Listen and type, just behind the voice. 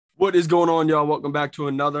What is going on, y'all? Welcome back to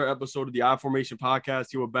another episode of the I Formation Podcast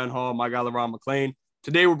here with Ben Hall, my guy, LeRon McClain.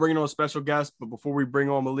 Today, we're bringing on a special guest, but before we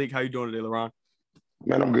bring on Malik, how you doing today, LeRon?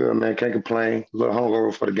 Man, I'm good, man. Can't complain. A little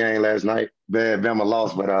hungover for the game last night. Bad Bama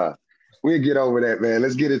lost, but we'll get over that, man.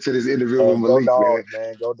 Let's get into this interview with Malik, go dogs,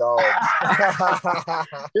 man. Go dogs.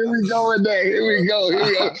 Here we go with that. Here we go.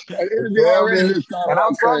 Interview and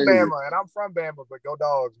I'm from crazy. Bama, but go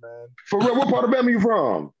dogs, man. For real, what part of Bama you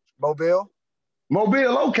from? Mobile.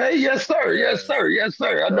 Mobile, okay. Yes, sir. Yes, sir. Yes,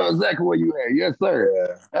 sir. I know exactly where you at. Yes, sir.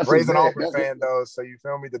 Yeah. That's Raised an Auburn fan, though, so you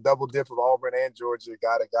feel me? The double dip of Auburn and Georgia.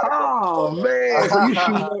 Gotta Oh, man. So you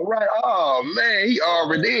shoot up right. Oh, man. He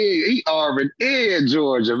Auburn in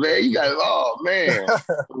Georgia, man. You got, oh, man.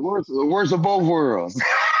 the worst of both worlds.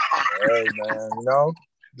 Hey, man. You know,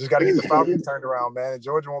 just got to get the Falcons turned around, man. And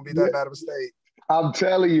Georgia won't be that bad of a state. I'm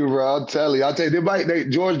telling you, bro. I'll tell you,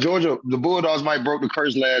 Georgia, the Bulldogs might broke the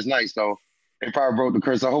curse last night, so they probably broke the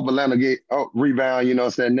curse. I hope Atlanta get rebound, you know what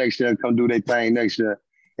I'm saying, next year, come do their thing next year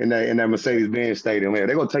in that Mercedes-Benz stadium. Yeah,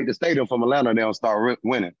 they're going to take the stadium from Atlanta, they'll start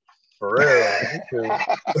winning. For real.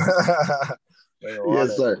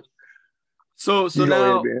 Yes, sir. So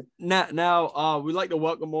now we'd like to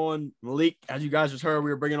welcome on Malik. As you guys just heard,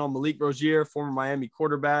 we were bringing on Malik Rosier, former Miami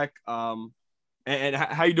quarterback. And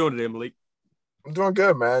how you doing today, Malik? I'm doing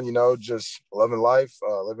good, man. You know, just loving life,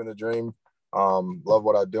 living the dream. Love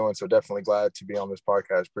what I'm doing. So definitely glad to be on this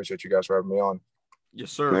podcast. Appreciate you guys for having me on.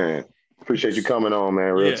 Yes, sir. Man, appreciate you coming on,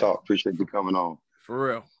 man. Real talk. Appreciate you coming on. For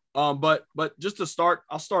real. But just to start,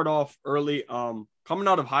 I'll start off early. Coming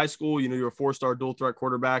out of high school, you know, you're a 4-star dual threat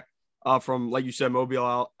quarterback from, like you said,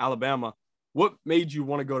 Mobile, Alabama. What made you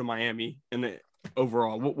want to go to Miami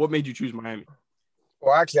overall? What made you choose Miami?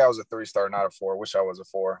 Well, actually, I was a 3-star, not a 4. Wish I was a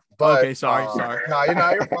 4. But, okay, sorry. No,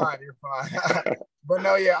 you're fine. You're fine. But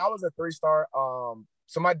no, yeah, I was a 3-star.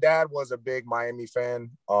 So my dad was a big Miami fan.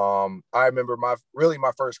 I remember my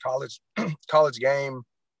first college game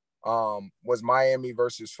was Miami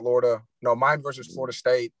versus Florida. No, Miami versus Florida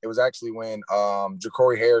State. It was actually when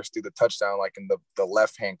Ja'Cory Harris threw the touchdown, like in the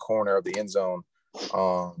left-hand corner of the end zone.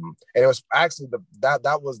 And it was actually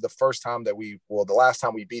that was the first time that the last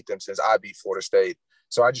time we beat them since I beat Florida State.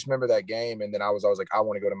 So I just remember that game, and then I was like, I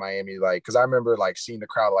want to go to Miami, like, because I remember like seeing the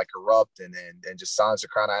crowd like erupt and just silence the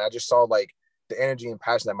crowd. And I just saw like the energy and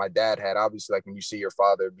passion that my dad had. Obviously, like when you see your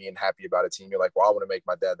father being happy about a team, you're like, well, I want to make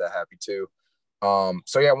my dad that happy too.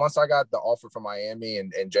 So yeah, once I got the offer from Miami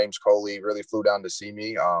and James Coley really flew down to see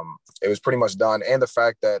me, it was pretty much done. And the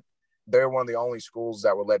fact that they're one of the only schools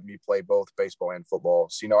that would let me play both baseball and football.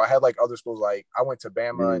 So, you know, I had like other schools, like I went to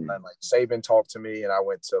Bama and then like Saban talked to me, and I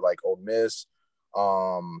went to like Ole Miss.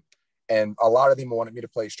 And a lot of them wanted me to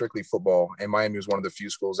play strictly football. And Miami was one of the few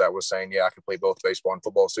schools that was saying, yeah, I could play both baseball and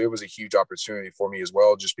football. So it was a huge opportunity for me as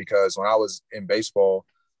well, just because when I was in baseball,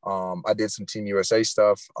 I did some Team USA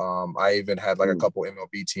stuff. I even had like a couple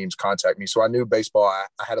MLB teams contact me. So I knew baseball, I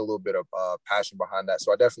had a little bit of passion behind that.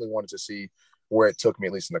 So I definitely wanted to see where it took me,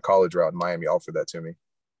 at least in the college route. And Miami offered that to me.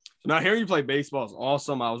 So now hearing you play baseball is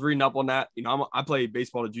awesome. I was reading up on that. You know, I played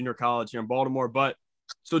baseball at junior college here in Baltimore, but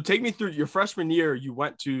so take me through your freshman year. You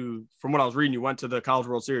went to, from what I was reading, you went to the College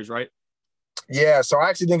World Series, right? Yeah. So I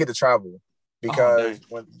actually didn't get to travel because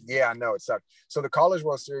I know it sucked. So the College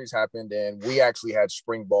World Series happened, and we actually had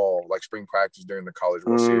spring ball, like spring practice during the College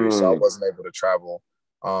World Series. So I wasn't able to travel.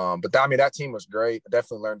 But that team was great. I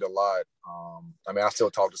definitely learned a lot. I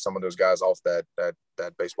still talk to some of those guys off that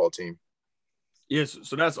baseball team. Yes,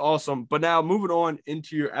 so that's awesome. But now moving on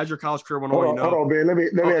into as your college career went on, Hold on, Ben. Let me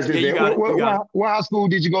ask you this. What high school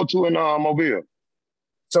did you go to in Mobile?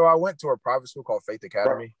 So I went to a private school called Faith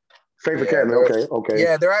Academy. Faith Academy. Okay.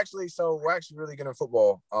 Yeah, we're actually really good in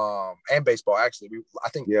football, and baseball. Actually, I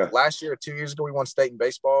think last year or 2 years ago we won state in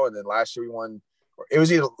baseball, and then last year we won. It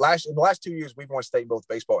was either in the last 2 years we've won state in both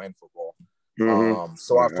baseball and football.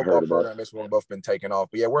 So our football program and baseball have both been taken off.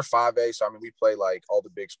 But yeah, we're 5A, so I mean we play like all the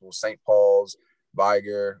big schools, St. Paul's,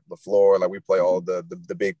 Viger, LaFleur, like we play all the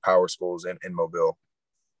big power schools in Mobile.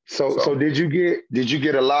 So did you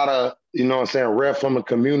get a lot of, you know what I'm saying, ref from the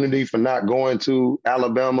community for not going to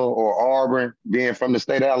Alabama or Auburn, being from the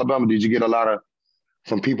state of Alabama? Did you get a lot of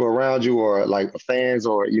from people around you or like fans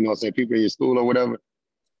or, you know what I'm saying, people in your school or whatever?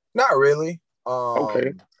 Not really.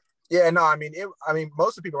 Okay. Yeah, no, I mean,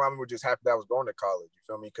 most of the people around me were just happy that I was going to college. You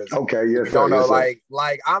feel me? Because I'm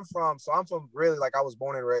from really, like, I was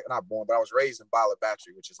born and not born, but I was raised in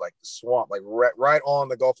Balabatry, which is like the swamp, like right on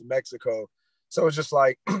the Gulf of Mexico. So it's just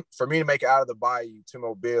like for me to make it out of the bayou to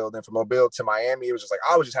Mobile, then from Mobile to Miami, it was just like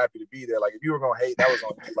I was just happy to be there. Like if you were gonna hate, that was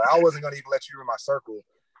on you. Like I wasn't gonna even let you in my circle.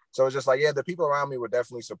 So it's just like, yeah, the people around me were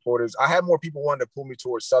definitely supporters. I had more people wanting to pull me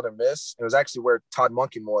towards Southern Miss. It was actually where Todd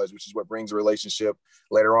Monken was, which is what brings a relationship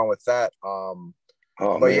later on with that.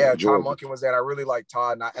 But yeah, Todd Monken was there. I really liked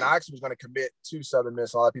Todd. And I actually was going to commit to Southern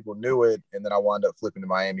Miss. A lot of people knew it. And then I wound up flipping to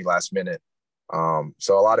Miami last minute.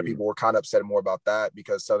 So a lot of people were kind of upset more about that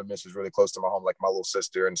because Southern Miss is really close to my home, like my little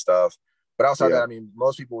sister and stuff. But outside that, I mean,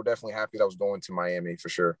 most people were definitely happy that I was going to Miami for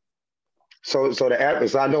sure. So the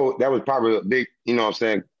atmosphere, I know that was probably a big, you know what I'm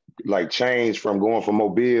saying, like change from going from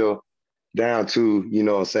Mobile down to, you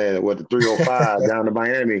know what I'm saying, the 305 down to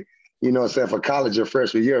Miami, you know what I'm saying, for college your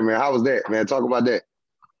freshman year, man. How was that, man? Talk about that.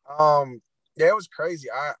 Yeah, it was crazy.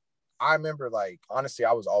 I remember, like, honestly,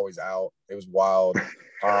 I was always out. It was wild.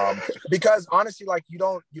 Because honestly, like, you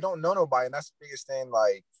don't know nobody, and that's the biggest thing.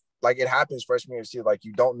 Like it happens freshman year too. Like,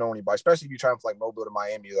 you don't know anybody, especially if you're trying from like Mobile to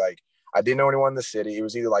Miami. Like, I didn't know anyone in the city. It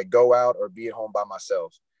was either like go out or be at home by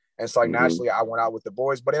myself. And so like naturally I went out with the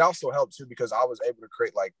boys, but it also helped too because I was able to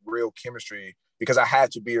create like real chemistry because I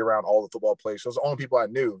had to be around all the football players. So it was the only people I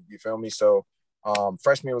knew, you feel me? So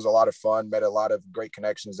freshman year was a lot of fun, met a lot of great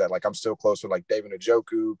connections that like I'm still close with, like David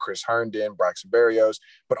Njoku, Chris Herndon, Braxton Berrios.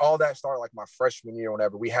 But all that started like my freshman year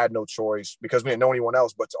whenever we had no choice because we didn't know anyone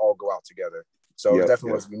else but to all go out together. So it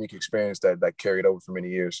definitely was a unique experience that carried over for many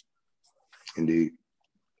years. Indeed.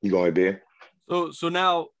 You going there? So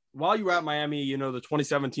now, while you were at Miami, you know, the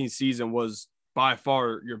 2017 season was by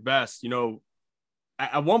far your best. You know,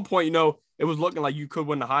 at one point, you know, it was looking like you could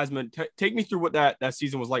win the Heisman. Take me through what that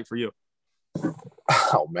season was like for you.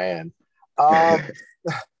 Oh, man.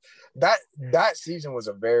 That season was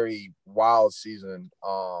a very wild season,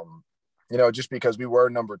 you know, just because we were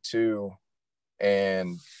number 2.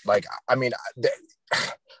 And, like, I mean,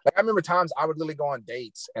 like I remember times I would literally go on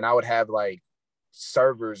dates and I would have, like,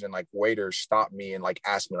 servers and like waiters stop me and like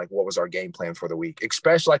ask me like what was our game plan for the week,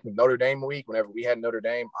 especially like Notre Dame week. Whenever we had Notre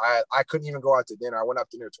Dame, I couldn't even go out to dinner. I went out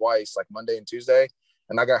to dinner twice, like Monday and Tuesday,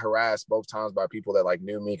 and I got harassed both times by people that like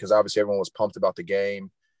knew me because obviously everyone was pumped about the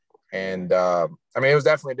game. And I mean, it was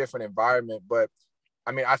definitely a different environment, but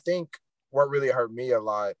I mean, I think what really hurt me a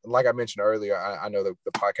lot, like I mentioned earlier, I know the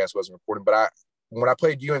podcast wasn't recording, but when I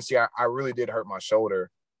played UNC, I really did hurt my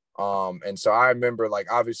shoulder. And so I remember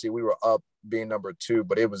like obviously we were up being number 2,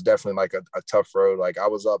 but it was definitely like a tough road. Like I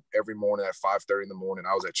was up every morning at 5:30 in the morning.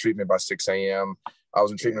 I was at treatment by 6 a.m. I was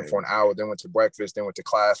in treatment for an hour, then went to breakfast, then went to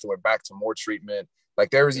class, then went back to more treatment. Like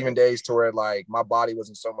there was even days to where like my body was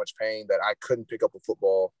in so much pain that I couldn't pick up a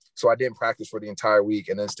football. So I didn't practice for the entire week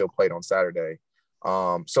and then still played on Saturday.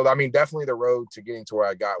 So I mean, definitely the road to getting to where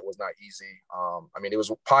I got was not easy. I mean, it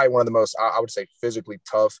was probably one of the most, I would say, physically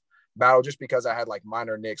tough battle just because I had like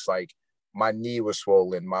minor nicks, like my knee was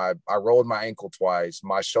swollen, I rolled my ankle twice,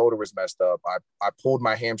 my shoulder was messed up, I pulled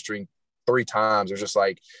my hamstring 3 times. It was just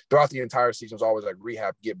like throughout the entire season was always like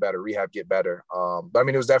rehab, get better. But I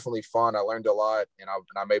mean, it was definitely fun. I learned a lot, and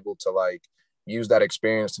I'm able to like use that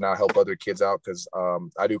experience to now help other kids out because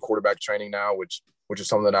I do quarterback training now, which is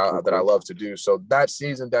something that I love to do. So that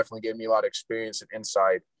season definitely gave me a lot of experience and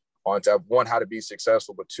insight onto one, how to be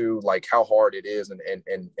successful, but 2, like how hard it is and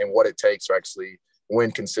what it takes to actually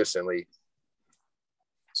win consistently.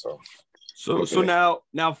 So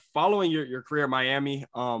now following your career at Miami,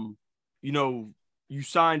 you know, you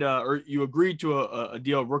signed or you agreed to a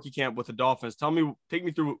deal rookie camp with the Dolphins. Take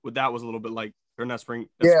me through what that was a little bit like during that spring.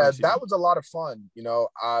 That was a lot of fun. You know,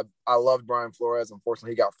 I loved Brian Flores.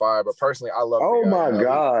 Unfortunately, he got fired, but personally, I love. Oh my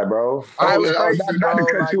God, bro! I was crazy, not to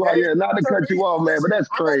cut you off, not to cut you off, man. But that's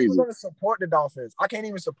crazy. I was going to support the Dolphins. I can't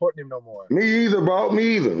even support them no more. Me either, bro.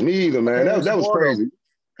 Me either, man. That was crazy.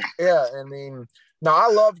 Yeah, I mean, no, I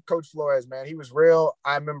love Coach Flores, man. He was real.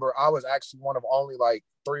 I remember I was actually one of only like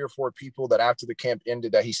 3 or 4 people that after the camp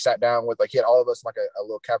ended that he sat down with. Like he had all of us in like a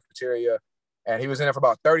little cafeteria. And he was in there for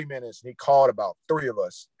about 30 minutes. And he called about 3 of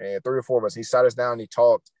us and 3 or 4 of us. He sat us down and he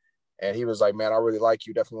talked. And he was like, man, I really like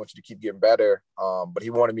you. Definitely want you to keep getting better. But he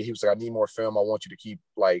wanted me. He was like, I need more film. I want you to keep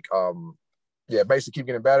like, basically keep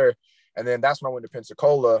getting better. And then that's when I went to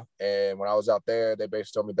Pensacola. And when I was out there, they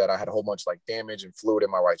basically told me that I had a whole bunch of like damage and fluid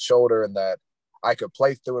in my right shoulder and that I could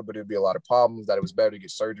play through it, but it'd be a lot of problems, that it was better to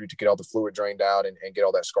get surgery to get all the fluid drained out and get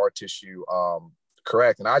all that scar tissue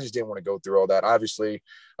correct. And I just didn't want to go through all that. Obviously,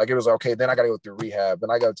 like it was okay. Then I got to go through rehab.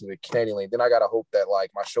 Then I go to the Canadian League. Then I got to hope that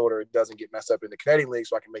like my shoulder doesn't get messed up in the Canadian League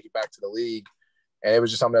so I can make it back to the league. And it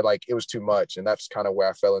was just something that like, it was too much. And that's kind of where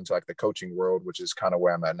I fell into like the coaching world, which is kind of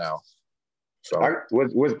where I'm at now. So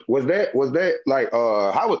was that like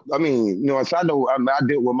how was, I mean, you know, so I know I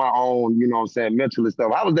dealt with my own, you know what I'm saying, mental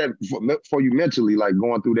stuff. How was that for you mentally, like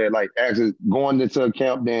going through that, like actually going into a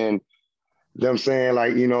camp, then You know what I'm saying?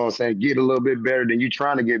 Like, you know what I'm saying, get a little bit better than you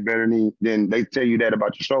trying to get better than they tell you that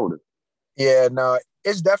about your shoulder. Yeah, no,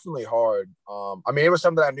 it's definitely hard. I mean, it was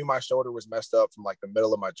something I knew my shoulder was messed up from like the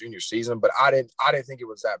middle of my junior season, but I didn't think it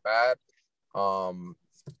was that bad. Um,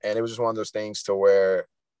 and it was just one of those things to where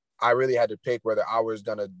I really had to pick whether I was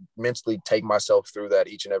going to mentally take myself through that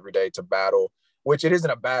each and every day to battle, which it isn't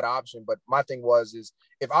a bad option. But my thing is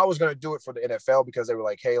if I was going to do it for the NFL because they were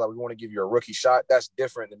like, hey, like we want to give you a rookie shot, that's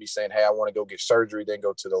different than me saying, hey, I want to go get surgery, then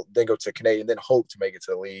go to Canadian, then hope to make it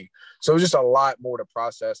to the league. So it was just a lot more to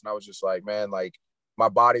process. And I was just like, man, like my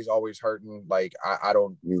body's always hurting. Like I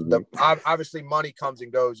don't, obviously money comes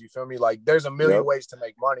and goes. You feel me? Like there's a million ways to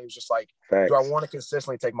make money. It's just like, do I want to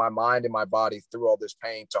consistently take my mind and my body through all this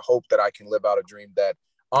pain to hope that I can live out a dream that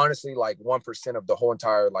honestly like 1% of the whole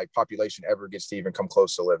entire like population ever gets to even come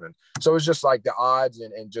close to living? So it's just like the odds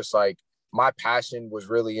and just like my passion was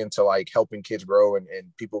really into like helping kids grow and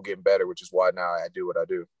people getting better, which is why now I do what I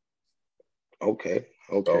do. Okay.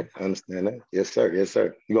 So, I understand that. Yes,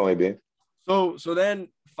 sir. You go ahead, Ben. So then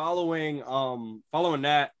following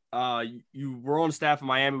that, you were on staff in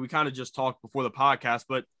Miami. We kind of just talked before the podcast,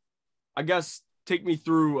 but I guess take me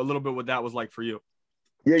through a little bit what that was like for you.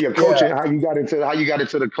 Yeah, your coaching, how you got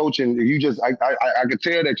into the coaching. You just I could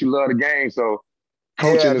tell that you love the game, so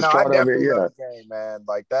coaching is part of it. Yeah, love the game, man.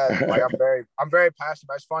 Like that, like I'm very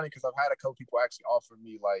passionate. It's funny because I've had a couple people actually offer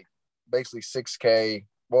me like basically $6K,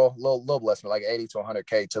 well, a little less, like 80 to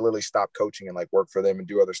 100K to literally stop coaching and like work for them and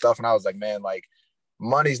do other stuff. And I was like, man, like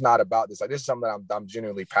money's not about this. Like this is something that I'm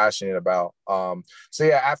genuinely passionate about. So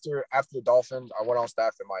yeah, after the Dolphins, I went on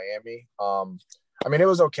staff in Miami. I mean, it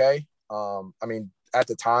was okay. I mean, at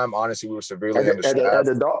the time, honestly, we were severely understaffed.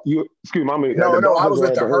 Excuse me, no, I was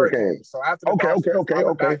with the Hurricanes. So after the Dolphins, I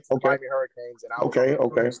went back to the Miami Hurricanes, and I was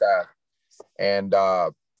on the staff. And I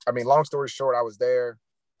mean, long story short, I was there.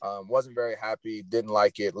 Wasn't very happy, didn't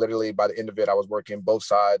like it. Literally by the end of it, I was working both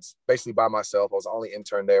sides, basically by myself. I was the only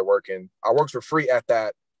intern there working. I worked for free at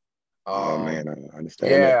that. Oh man, I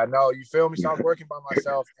understand. Yeah, no, you feel me? So I was working by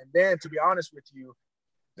myself. And then to be honest with you,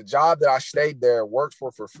 the job that I stayed there, worked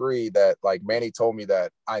for free, that like Manny told me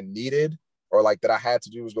that I needed or like that I had to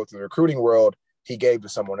do was go through the recruiting world, he gave to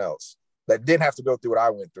someone else that didn't have to go through what I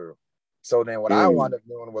went through. So then what I wound up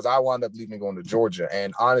doing was I wound up leaving going to Georgia.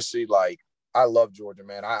 And honestly, like I love Georgia,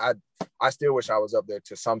 man. I still wish I was up there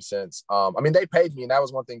to some sense. I mean, they paid me, and that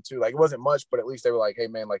was one thing too. Like it wasn't much, but at least they were like, hey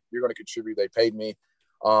man, like you're going to contribute. They paid me.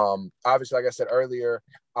 Obviously, like I said earlier,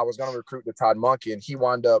 I was going to recruit the Todd Monkey, and he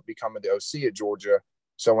wound up becoming the OC at Georgia.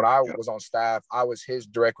 So when I was on staff, I was his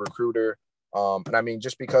direct recruiter. And I mean,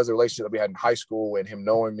 just because of the relationship that we had in high school and him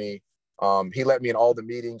knowing me, he let me in all the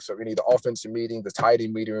meetings. So any of the offensive meeting, the tight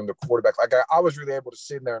end meeting room, the quarterback, like I was really able to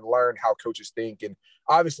sit in there and learn how coaches think. And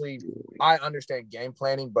obviously I understand game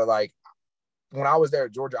planning, but like when I was there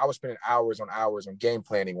at Georgia, I was spending hours on game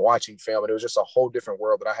planning, watching film. And it was just a whole different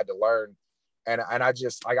world that I had to learn. And I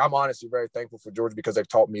just like, I'm honestly very thankful for Georgia because they've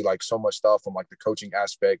taught me like so much stuff from like the coaching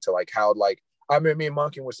aspect to like how like, I mean, me and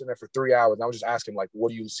Monkey was sitting there for 3 hours and I was just asking like,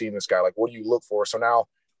 what do you see in this guy? Like, what do you look for? So now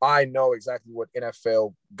I know exactly what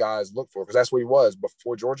NFL guys look for because that's what he was.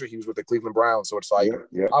 Before Georgia, he was with the Cleveland Browns. So it's like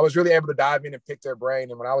I was really able to dive in and pick their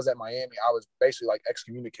brain. And when I was at Miami, I was basically like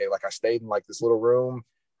excommunicated. Like I stayed in like this little room.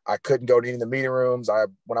 I couldn't go to any of the meeting rooms.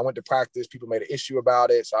 When I went to practice, people made an issue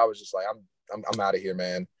about it. So I was just like, I'm out of here,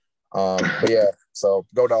 man. But yeah, so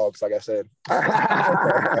go Dogs, like I said.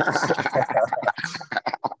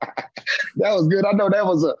 That was good. I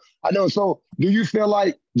know. So do you feel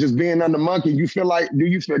like just being under Monkey,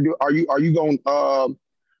 are you going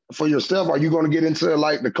for yourself, are you going to get into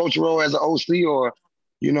like the coach role as an OC or,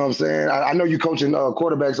 you know what I'm saying? I know you're coaching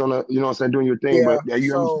quarterbacks on you know what I'm saying, doing your thing, but have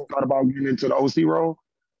you ever thought about getting into the OC role?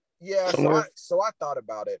 Yeah. So I thought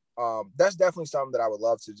about it. That's definitely something that I would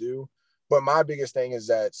love to do. But my biggest thing is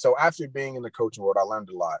that, so after being in the coaching world, I learned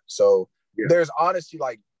a lot. So there's honestly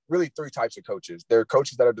like really three types of coaches. There are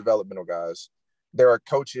coaches that are developmental guys. There are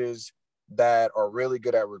coaches that are really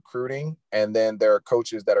good at recruiting. And then there are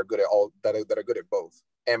coaches that are good at that are good at both.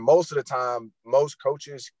 And most of the time, most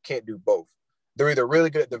coaches can't do both. They're either really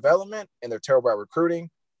good at development and they're terrible at recruiting,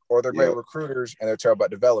 or they're great recruiters and they're terrible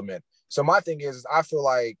at development. So my thing is I feel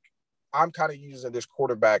like I'm kind of using this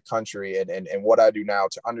quarterback country and what I do now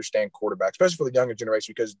to understand quarterbacks, especially for the younger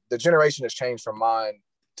generation, because the generation has changed from mine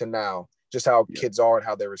to now, just how kids are and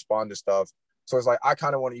how they respond to stuff. So it's like, I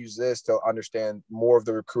kind of want to use this to understand more of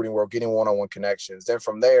the recruiting world, getting one-on-one connections. Then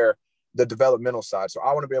from there, the developmental side. So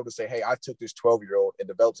I want to be able to say, hey, I took this 12-year-old and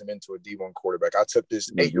developed him into a D1 quarterback. I took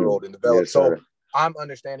this 8-year-old and developed. So I'm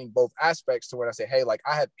understanding both aspects to when I say, hey, like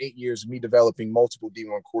I have 8 years of me developing multiple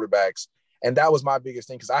D1 quarterbacks. And that was my biggest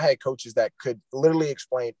thing, because I had coaches that could literally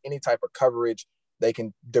explain any type of coverage. They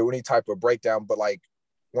can do any type of breakdown, but like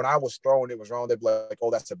when I was throwing, it was wrong. They'd be like, oh,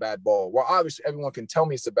 that's a bad ball. Well, obviously everyone can tell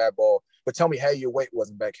me it's a bad ball, but tell me, hey, your weight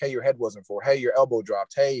wasn't back. Hey, your head wasn't forward. Hey, your elbow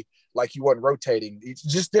dropped. Hey, like you wasn't rotating. It's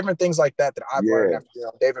just different things like that I've learned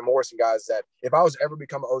after David Morrison guys, that if I was ever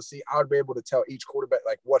become an OC, I would be able to tell each quarterback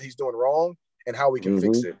like what he's doing wrong and how we can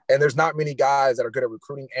fix it. And there's not many guys that are good at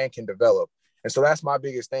recruiting and can develop. And so that's my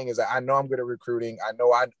biggest thing, is that I know I'm good at recruiting. I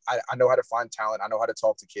know I know how to find talent. I know how to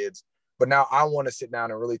talk to kids. But now I want to sit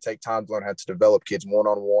down and really take time to learn how to develop kids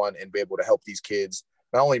one-on-one and be able to help these kids,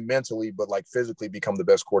 not only mentally, but like physically become the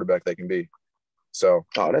best quarterback they can be. So.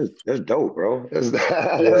 Oh, that's dope, bro. That's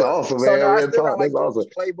awesome, man. So no, I still got like awesome.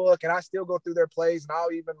 playbook, and I still go through their plays, and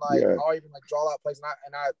I'll even draw out plays.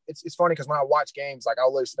 And it's funny, because when I watch games, like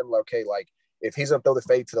I'll listen to them like, okay, like if he's gonna throw the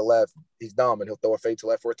fade to the left, he's dumb, and he'll throw a fade to the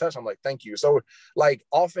left for a touch. I'm like, thank you. So like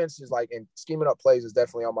offense is like, and scheming up plays is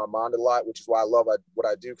definitely on my mind a lot, which is why I love what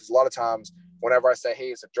I do. Because a lot of times whenever I say, hey,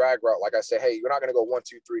 it's a drag route, like I say, hey, you're not gonna go 1,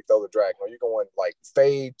 2, 3, throw the drag. No, you're going like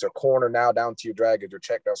fade to corner, now down to your drag as your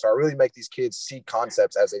check down. So I really make these kids see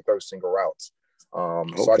concepts as they throw single routes.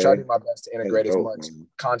 So I try to do my best to integrate as much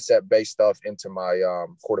concept-based stuff into my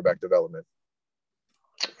quarterback development.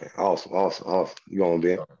 Awesome. You going,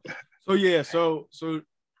 Ben? So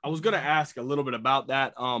I was gonna ask a little bit about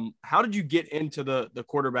that. How did you get into the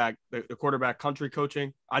quarterback country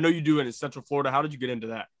coaching? I know you do it in Central Florida. How did you get into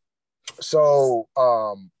that? So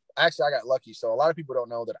actually, I got lucky. So a lot of people don't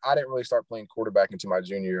know that I didn't really start playing quarterback until my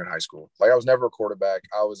junior year in high school. Like I was never a quarterback.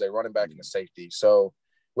 I was a running back and a safety. So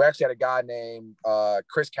we actually had a guy named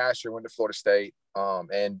Chris Casher, went to Florida State,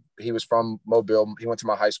 and he was from Mobile. He went to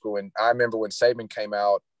my high school, and I remember when Saban came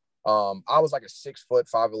out. I was like a 6 foot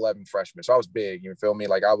 5'11" freshman, so I was big. You feel me?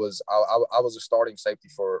 Like I was a starting safety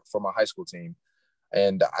for my high school team,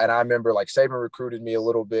 and I remember like Saban recruited me a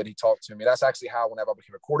little bit. He talked to me. That's actually how whenever I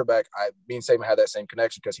became a quarterback, me and Saban had that same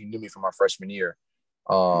connection, because he knew me from my freshman year.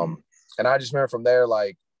 And I just remember from there,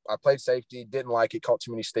 like I played safety, didn't like it, caught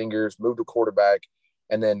too many stingers, moved to quarterback.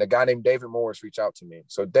 And then the guy named David Morris reached out to me.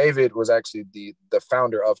 So David was actually the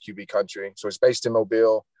founder of QB Country. So it's based in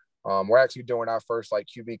Mobile. We're actually doing our first like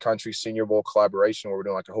QB Country Senior Bowl collaboration, where we're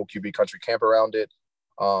doing like a whole QB Country camp around it.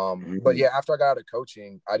 But yeah, after I got out of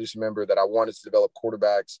coaching, I just remember that I wanted to develop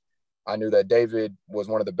quarterbacks. I knew that David was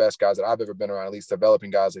one of the best guys that I've ever been around, at least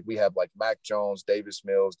developing guys. Like we have like Mac Jones, Davis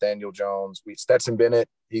Mills, Daniel Jones, Stetson Bennett,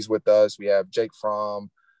 he's with us. We have Jake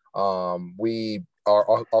Fromm. We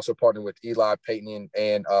are also partnered with Eli Payton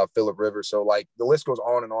and Phillip Rivers. So like the list goes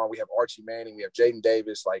on and on. We have Archie Manning, we have Jaden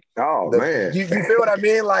Davis. Like, man, you feel what I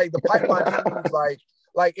mean? Like the pipeline is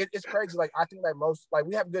like it's crazy. Like I think that most, like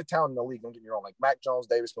we have good talent in the league. Don't get me wrong. Like Mac Jones,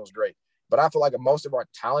 Davis Mills, great. But I feel like most of our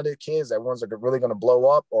talented kids, that ones that are really going to blow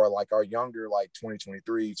up, or like our younger, like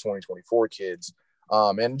 2023, 2024 kids.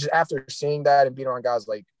 And just after seeing that and being around guys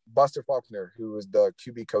like Buster Faulkner, who is the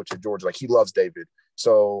QB coach at Georgia, like he loves David.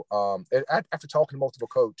 So after talking to multiple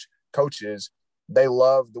coaches, they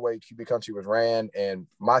loved the way QB Country was ran. And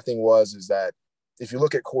my thing is that if you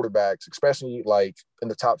look at quarterbacks, especially like in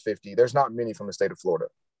the top 50, there's not many from the state of Florida.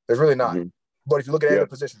 There's really not. But if you look at other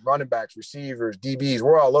positions, running backs, receivers, DBs,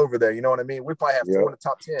 we're all over there. You know what I mean? We probably have 4 in the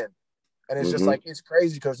top 10. And it's just like, it's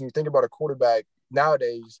crazy, because when you think about a quarterback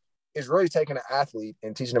nowadays, it's really taking an athlete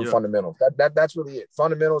and teaching them fundamentals. That's really it.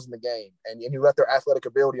 Fundamentals in the game. And you let their athletic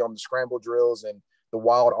ability on the scramble drills and the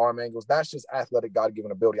wild arm angles. That's just athletic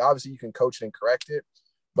God-given ability. Obviously, you can coach it and correct it.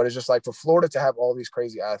 But it's just like for Florida to have all these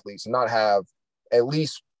crazy athletes and not have at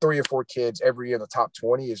least 3 or 4 kids every year in the top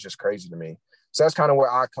 20 is just crazy to me. So that's kind of where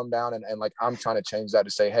I come down, and like I'm trying to change that to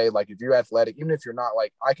say, hey, like if you're athletic, even if you're not,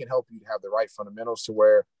 like I can help you to have the right fundamentals to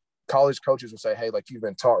where college coaches will say, hey, like you've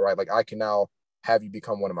been taught right, like I can now have you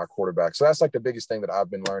become one of my quarterbacks. So that's like the biggest thing that I've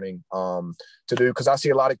been learning to do, because I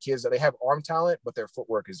see a lot of kids that they have arm talent, but their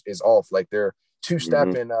footwork is off. Like they're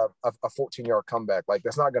two-step in a 14-yard comeback. Like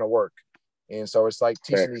that's not going to work. And so it's like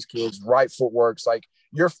teaching these kids right footworks. Like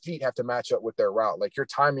your feet have to match up with their route. Like your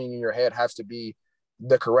timing in your head has to be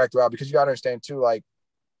the correct route, because you got to understand too, like,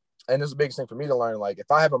 and this is the biggest thing for me to learn, like if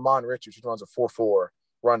I have Amon Richards who runs a 4.4,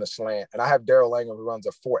 run a slant, and I have Daryl Langham who runs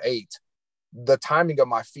a 4.8, the timing of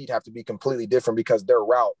my feet have to be completely different, because their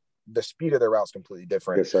route, the speed of their route is completely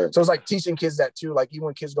different. Yes, sir. So it's like teaching kids that too. Like even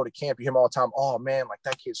when kids go to camp, you hear them all the time, oh man, like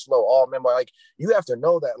that kid's slow. Oh man, but like you have to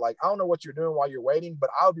know that, like, I don't know what you're doing while you're waiting, but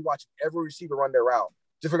I'll be watching every receiver run their route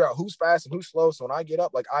to figure out who's fast and who's slow. So when I get up,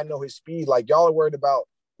 like I know his speed. Like y'all are worried about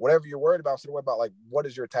whatever you're worried about, so don't worry about like what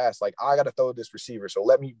is your task. Like I got to throw this receiver, so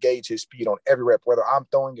let me gauge his speed on every rep, whether I'm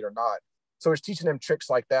throwing it or not. So it's teaching them tricks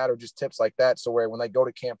like that, or just tips like that, so where when they go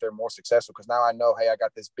to camp, they're more successful, because now I know, hey, I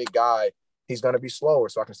got this big guy he's going to be slower,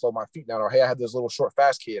 so I can slow my feet down. Or, hey, I have this little short,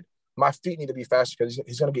 fast kid. My feet need to be faster because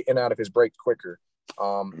he's going to get in and out of his break quicker.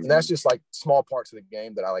 And that's just like small parts of the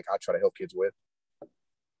game that I try to help kids with.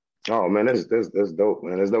 Oh man, that's dope,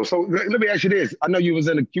 man. That's dope. So let me ask you this: I know you was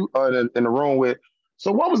in the room with.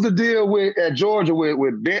 So what was the deal with at Georgia with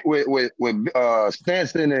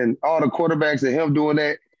Stanson and all the quarterbacks and him doing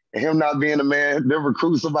that and him not being a man, then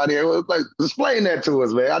recruit somebody? It was like, explain that to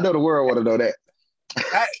us, man. I know the world want to know that.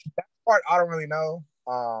 that part I don't really know,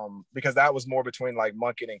 because that was more between like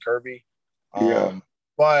Monken and Kirby.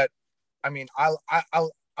 But I mean, I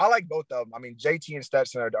like both of them. I mean, JT and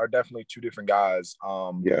Stetson are definitely two different guys.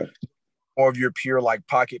 More of your pure like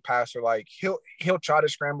pocket passer. Like he'll try to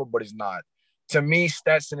scramble, but he's not. To me,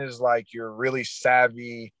 Stetson is like your really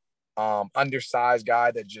savvy, undersized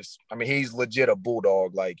guy that just, I mean, he's legit a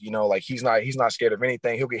bulldog. Like, you know, like he's not scared of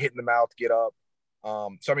anything. He'll get hit in the mouth, get up.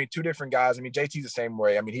 So I mean, two different guys. I mean, JT's the same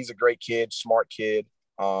way. I mean, he's a great kid, smart kid.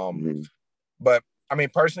 But I mean,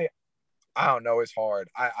 personally, I don't know. It's hard.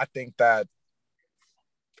 I think that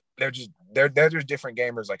they're just different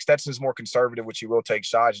gamers. Like Stetson's more conservative, which he will take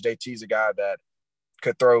shots. JT's a guy that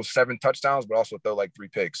could throw 7 touchdowns, but also throw like 3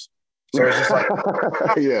 picks. So it's just like,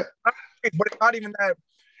 yeah. But it's not even that.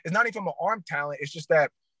 It's not even from an arm talent. It's just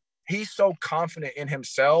that he's so confident in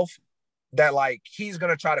himself that like he's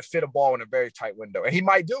gonna try to fit a ball in a very tight window, and he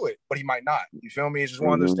might do it, but he might not. You feel me? It's just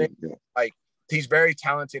one of those things. Yeah. Like he's very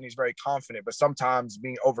talented, and he's very confident, but sometimes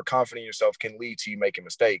being overconfident in yourself can lead to you making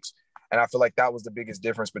mistakes. And I feel like that was the biggest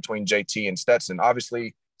difference between JT and Stetson.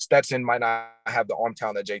 Obviously, Stetson might not have the arm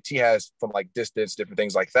talent that JT has from like distance, different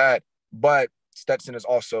things like that, but Stetson is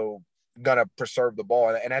also gonna preserve the ball.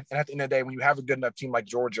 And at the end of the day, when you have a good enough team like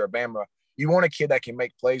Georgia or Bama, you want a kid that can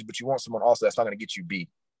make plays, but you want someone also that's not going to get you beat.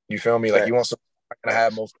 You feel me? Like you want someone that's going to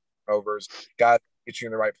have most turnovers, guys get you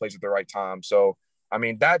in the right place at the right time. So I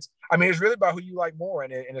mean, it's really about who you like more,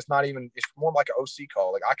 and it's not even. It's more like an OC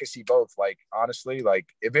call. Like I could see both. Like honestly, like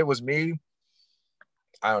if it was me,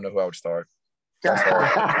 I don't know who I would start. I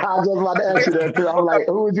was just about to ask you that too. I'm like,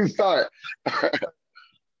 who would you start?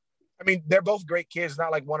 I mean, they're both great kids. It's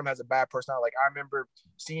not like one of them has a bad personality. Like I remember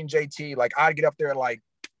seeing JT. Like I'd get up there at like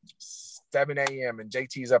 7 a.m. and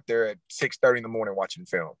JT's up there at 6:30 in the morning watching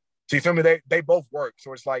film. So you feel me? They both work.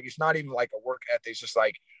 So it's like it's not even like a work ethic. It's just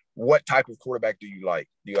like, what type of quarterback do you like?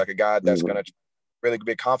 Do you like a guy that's gonna really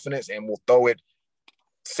big confidence and will throw it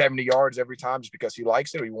 70 yards every time just because he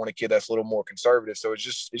likes it, or you want a kid that's a little more conservative? So it's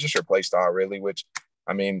just your play style, really. Which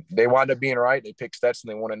I mean, they wound up being right. They picked Stetson.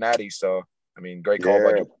 They won a natty. So I mean, great call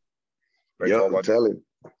by you. I'm telling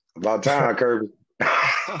you. About time, Kirby.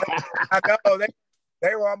 I know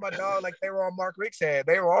they were on my dog like they were on Mark Rick's head.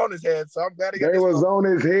 They were on his head, so I'm glad he got They was on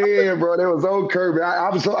his head, bro. They was on Kirby. I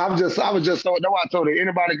was just so. No, I told you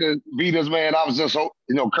anybody could beat us, man. I was just so,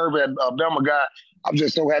 Kirby, a Bama guy. I'm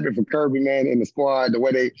just so happy for Kirby, man, and the squad, the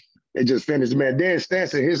way they just finished, man. Dan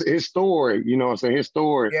Stanson, his story, you know what I'm saying? His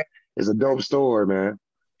story is a dope story, man.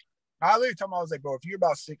 I literally told him, I was like, bro, if you're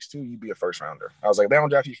about 6'2", you'd be a first rounder. I was like, they don't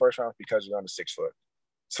draft you first round because you're under 6 foot.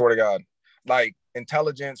 Swear to God. Like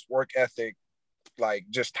intelligence, work ethic, like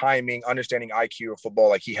just timing, understanding IQ of football,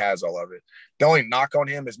 like he has all of it. The only knock on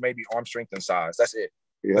him is maybe arm strength and size. That's it.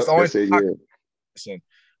 Yeah, that's it. Yeah.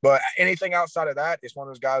 But anything outside of that, it's one of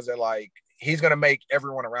those guys that like he's gonna make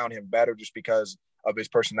everyone around him better just because of his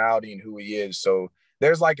personality and who he is. So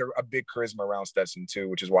there's like a big charisma around Stetson too,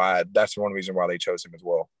 which is why that's one reason why they chose him as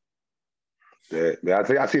well. Yeah,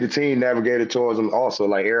 I see the team navigated towards him also.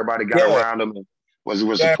 Like everybody got around him and was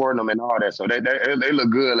supporting him and all that. So they look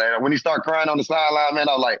good. Like when he started crying on the sideline, man,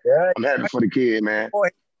 I was like, I'm happy for the kid, man.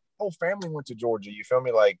 Whole family went to Georgia. You feel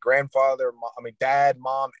me? Like grandfather, dad,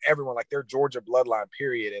 mom, everyone. Like they're Georgia bloodline.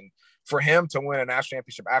 Period. And for him to win a national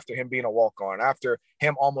championship after him being a walk-on, after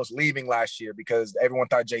him almost leaving last year because everyone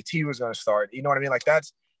thought JT was going to start. You know what I mean? Like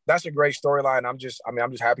that's a great storyline. I'm just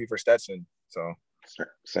happy for Stetson. So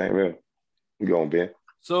same real. You going, Ben?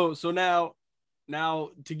 So now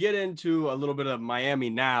to get into a little bit of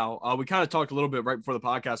Miami now, we kind of talked a little bit right before the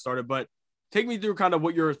podcast started, but take me through kind of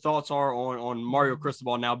what your thoughts are on Mario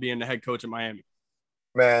Cristobal now being the head coach at Miami.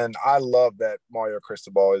 Man, I love that Mario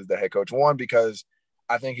Cristobal is the head coach. One, because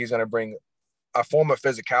I think he's going to bring a form of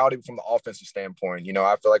physicality from the offensive standpoint. You know,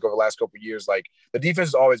 I feel like over the last couple of years, like the defense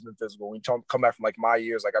has always been physical. When you come back from like my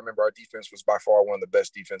years, like I remember our defense was by far one of the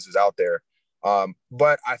best defenses out there.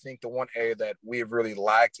 But I think the one area that we have really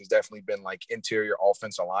lacked has definitely been like interior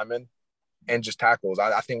offensive linemen and just tackles.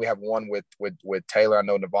 I think we have one with Taylor. I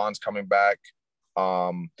know Navon's coming back.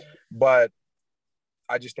 But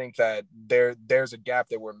I just think that there's a gap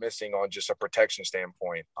that we're missing on just a protection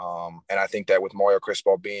standpoint. And I think that with Mario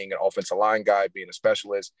Cristobal being an offensive line guy, being a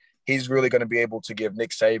specialist, he's really going to be able to give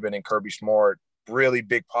Nick Saban and Kirby Smart really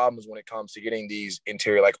big problems when it comes to getting these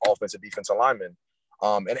interior, like offensive defensive linemen.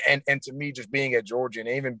 And to me, just being at Georgia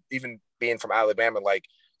and even being from Alabama, like,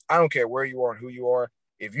 I don't care where you are and who you are.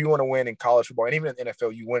 If you want to win in college football and even in the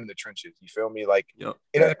NFL, you win in the trenches. You feel me? Like,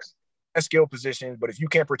 it has skill positions, but if you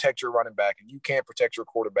can't protect your running back and you can't protect your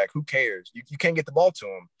quarterback, who cares? You can't get the ball to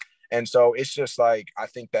him. And so it's just like, I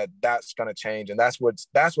think that's going to change. And that's what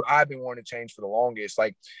I've been wanting to change for the longest.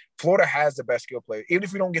 Like, Florida has the best skill player. Even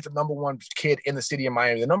if we don't get the number one kid in the city of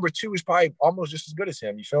Miami, the number two is probably almost just as good as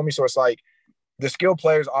him. You feel me? So it's like, the skill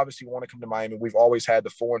players obviously want to come to Miami. We've always had the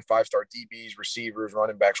 4- and 5-star DBs, receivers,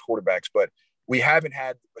 running backs, quarterbacks, but we haven't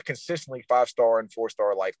had a consistently 5-star and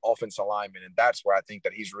 4-star like offensive linemen. And that's where I think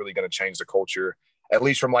that he's really going to change the culture, at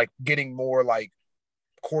least from like getting more like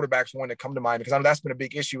quarterbacks wanting to come to Miami. Because I know that's been a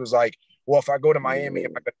big issue, is like, well, if I go to Miami,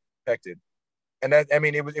 am I going to be protected? And that, I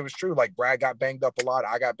mean, it was true. Like, Brad got banged up a lot.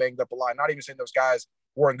 I got banged up a lot. Not even saying those guys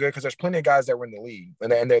weren't good, because there's plenty of guys that were in the league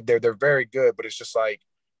and they're very good, but it's just like,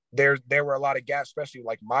 there were a lot of gaps, especially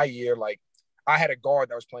like my year. Like, I had a guard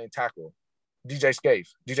that was playing tackle, DJ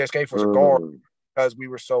Scaife. DJ Scaife was a guard because we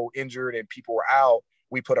were so injured and people were out.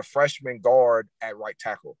 We put a freshman guard at right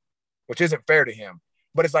tackle, which isn't fair to him.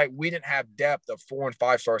 But it's like, we didn't have depth of 4 and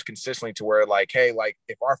 5 stars consistently to where like, hey, like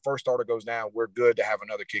if our first starter goes down, we're good to have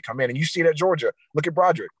another kid come in. And you see it at Georgia. Look at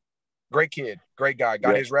Broderick. Great kid, great guy,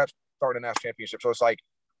 got his reps, starting a national championship. So it's like,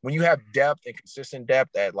 when you have depth and consistent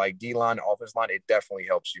depth at like D-line and offense line, it definitely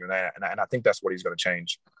helps you. And I think that's what he's going to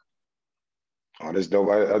change. Oh, that's dope.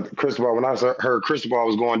 Cristobal, when I heard Cristobal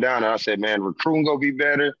was going down there, I said, man, recruiting going to be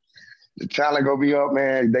better. The talent going to be up,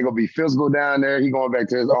 man. They going to be physical down there. He going back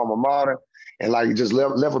to his alma mater. And like, just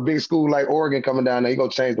left a big school like Oregon coming down there. He going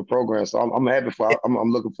to change the program. So I'm happy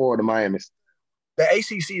I'm looking forward to Miami. The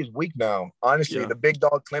ACC is weak now. Honestly, the big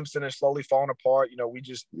dog Clemson is slowly falling apart. You know, we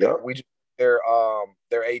just their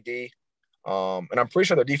AD. And I'm pretty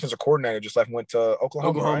sure their defensive coordinator just went to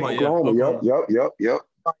Oklahoma. Right? Oklahoma. Yep.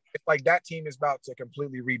 It's like that team is about to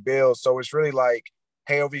completely rebuild. So it's really like,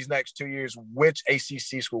 hey, over these next 2 years, which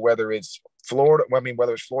ACC school, whether it's Florida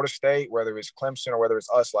State, whether it's Clemson, or whether it's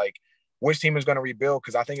us, like, which team is going to rebuild?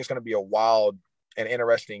 Because I think it's going to be a wild and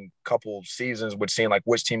interesting couple seasons with seeing like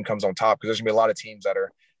which team comes on top. Because there's going to be a lot of teams that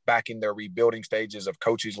are back in their rebuilding stages of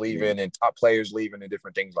coaches leaving and top players leaving and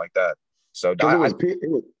different things like that. So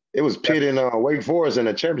it was Pitt and Wake Forest in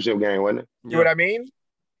a championship game, wasn't it? You know what I mean?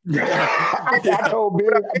 I told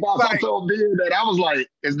Bill that. I was like,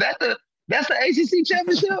 that's the ACC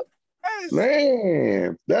championship? Yes.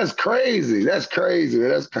 Man, that's crazy.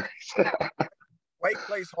 Wake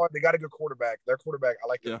plays hard. They got a good quarterback. Their quarterback, I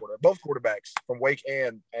like their quarterback. Both quarterbacks from Wake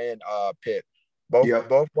and Pitt. Both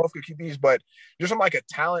good QBs, but just from like a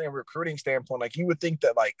talent and recruiting standpoint, like you would think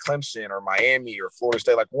that like Clemson or Miami or Florida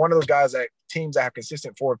State, like one of those teams that have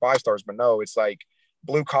consistent 4 and 5 stars, but no, it's like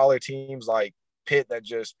blue collar teams like Pitt that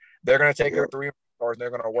they're going to take their 3 stars and they're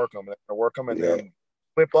going to work them. And then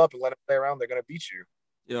flip up and let them play around. They're going to beat you.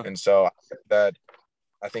 Yeah. And so I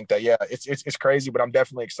think that it's crazy, but I'm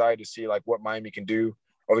definitely excited to see like what Miami can do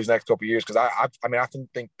over these next couple of years. Cause I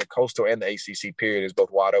think the Coastal and the ACC period is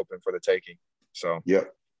both wide open for the taking. So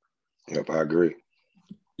Yep, I agree.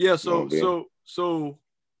 Yeah, so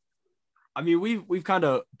I mean, we've kind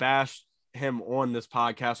of bashed him on this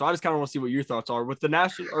podcast, so I just kind of want to see what your thoughts are with the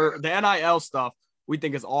national or the NIL stuff. We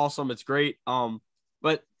think it's awesome, it's great.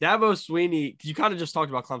 But Dabo Swinney, you kind of just talked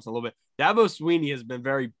about Clemson a little bit. Dabo Swinney has been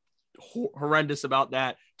very horrendous about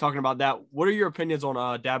that. Talking about that, what are your opinions on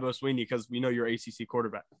Dabo Swinney? Because we know you're ACC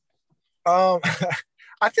quarterback.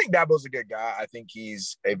 I think Dabo's a good guy. I think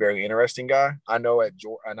he's a very interesting guy. I know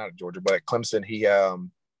not at Georgia, but at Clemson, he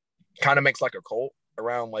kind of makes like a cult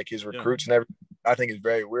around like his recruits and everything. I think it's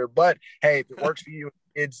very weird. But hey, if it works for you,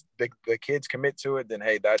 the kids commit to it, then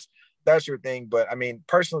hey, that's your thing. But I mean,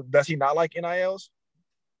 personally, does he not like NILs?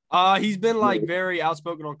 He's been like very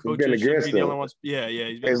outspoken on coaches. Should be the only ones. Yeah.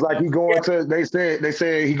 It's like he going to. They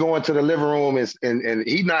say he going to the living room and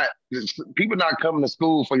he not. People not coming to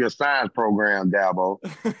school for your science program, Dabo.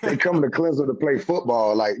 They come to Clemson to play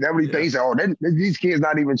football. Like that. What he thinks? Oh, these kids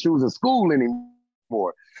not even choosing school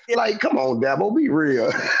anymore. Yeah. Like, come on, Dabo, be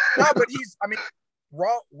real. No, but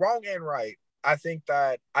wrong and right. I think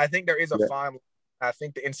there is a fine. I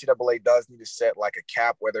think the NCAA does need to set like a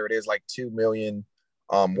cap, whether it is like $2 million.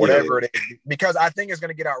 Whatever it is, because I think it's going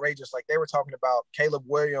to get outrageous. Like they were talking about Caleb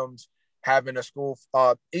Williams having a school,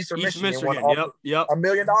 Eastern Michigan. Yep. $1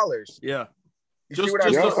 million. Yeah. You Just, see what I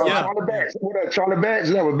just mean? a, So, yeah, Charlie Batch. What up, Charlie Batch?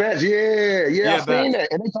 Yeah, with Batch. Yeah, I seen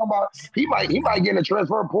that. And they talking about he might get in the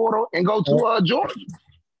transfer portal and go to Georgia.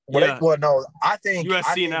 yeah. No, I think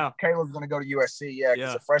USC now. Caleb's going to go to USC, because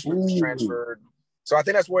Yeah. the freshman just transferred. So I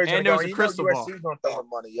think that's where he's going to go. And there's a crystal ball. USC's going to throw the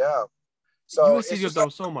money, yeah. So USC's going to throw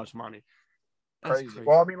so much money. That's crazy.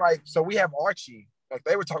 Well, I mean, like, so we have Archie. Like,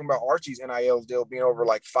 they were talking about Archie's NIL deal being over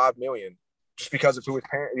like $5 million just because of who his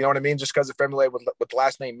parents, you know what I mean? Just because of family with the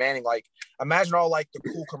last name Manning. Like, imagine all like the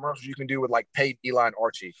cool commercials you can do with like paid Eli and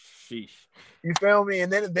Archie. Sheesh. You feel me?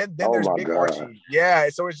 And then there's big God. Archie. Yeah.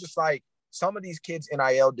 So it's just like some of these kids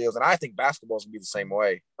NIL deals, and I think basketball's gonna be the same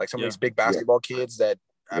way. Like some of these big basketball kids that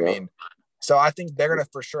I mean, so I think they're gonna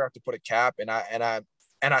for sure have to put a cap. And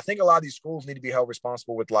I think a lot of these schools need to be held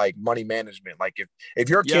responsible with like money management. Like if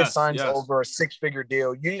your kid signs over a 6-figure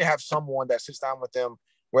deal, you need to have someone that sits down with them,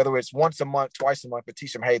 whether it's once a month, twice a month, but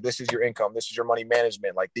teach them, hey, this is your income, this is your money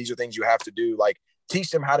management. Like these are things you have to do. Like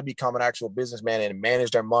teach them how to become an actual businessman and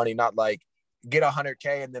manage their money, not like get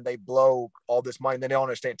 $100K and then they blow all this money and then they don't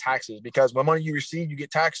understand taxes, because when money you receive, you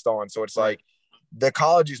get taxed on. So it's like the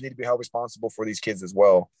colleges need to be held responsible for these kids as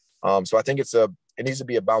well. So I think it needs to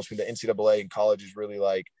be a balance between the NCAA and colleges, really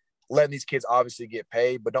like letting these kids obviously get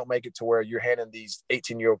paid, but don't make it to where you're handing these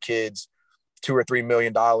 18-year-old kids $2 or $3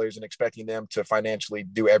 million and expecting them to financially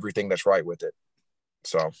do everything that's right with it.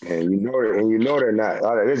 So, and you know they're not.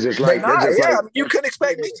 It's just like, like, I mean, you couldn't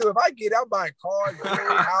expect me to. If I get out buying cars,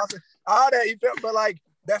 houses, all that, you feel, but like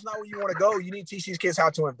that's not where you want to go. You need to teach these kids how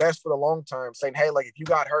to invest for the long term. Saying, hey, like if you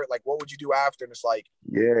got hurt, like what would you do after? And it's like,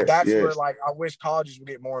 where like I wish colleges would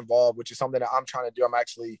get more involved, which is something that I'm trying to do. I'm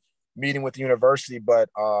actually meeting with the university, but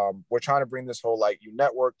we're trying to bring this whole like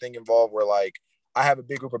network thing involved, where like I have a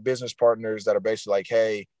big group of business partners that are basically like,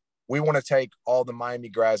 hey, we want to take all the Miami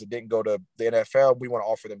grads that didn't go to the NFL. We want to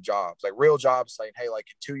offer them jobs, like real jobs, saying, hey, like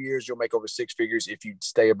in 2 years, you'll make over 6 figures if you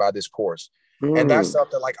stay about this course. And that's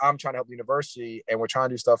stuff that like I'm trying to help the university, and we're trying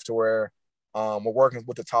to do stuff to where we're working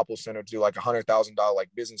with the Toppel Center to do like $100,000 like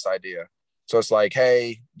business idea. So it's like,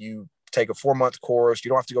 hey, you take a 4-month course. You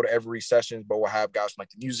don't have to go to every session, but we'll have guys from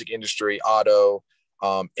like the music industry, auto,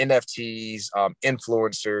 NFTs,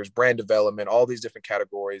 influencers, brand development, all these different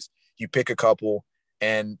categories. You pick a couple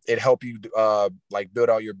and it help you like build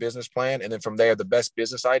out your business plan. And then from there, the best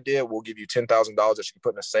business idea will give you $10,000 that you can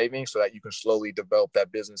put in a savings so that you can slowly develop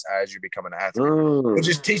that business as you become an athlete. And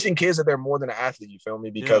just teaching kids that they're more than an athlete, you feel me?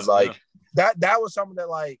 Because that was something that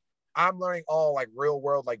like I'm learning all like real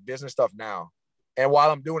world, like business stuff now. And while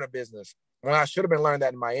I'm doing a business, when I should have been learning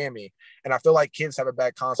that in Miami. And I feel like kids have a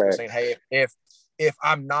bad concept saying, hey, if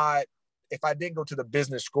I didn't go to the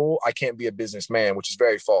business school, I can't be a businessman, which is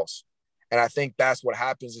very false. And I think that's what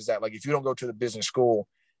happens is that like if you don't go to the business school,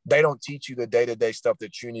 they don't teach you the day-to-day stuff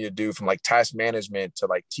that you need to do, from like task management to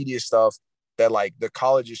like tedious stuff that like the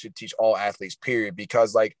colleges should teach all athletes, period.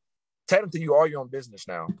 Because like technically you are your own business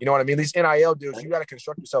now. You know what I mean? These NIL deals, you got to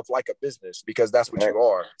construct yourself like a business because that's what you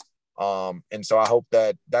are. And so I hope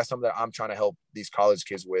that that's something that I'm trying to help these college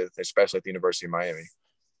kids with, especially at the University of Miami.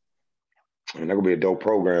 And that could be a dope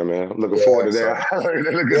program, man. I'm looking forward to that.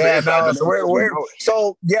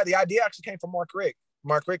 The idea actually came from Mark Richt.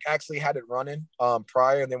 Mark Richt actually had it running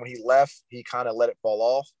prior, and then when he left, he kind of let it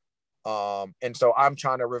fall off. And so I'm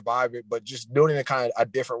trying to revive it, but just doing it in kind of a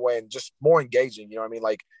different way and just more engaging. You know what I mean?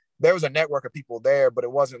 Like there was a network of people there, but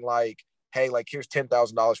it wasn't like, hey, like here's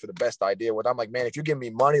 $10,000 for the best idea. What I'm like, man, if you're giving me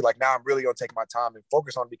money, like now I'm really gonna take my time and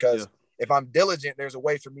focus on it, because if I'm diligent, there's a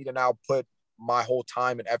way for me to now put my whole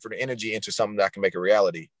time and effort and energy into something that can make a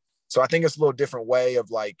reality. So I think it's a little different way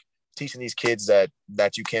of like teaching these kids that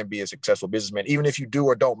you can be a successful businessman, even if you do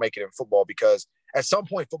or don't make it in football, because at some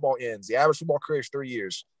point football ends. The average football career is 3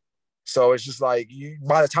 years. So it's just like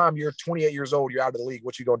by the time you're 28 years old, you're out of the league.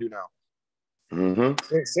 What you gonna do now?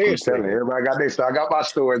 Seriously, everybody got their stuff. I got my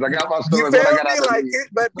stories. You feel me?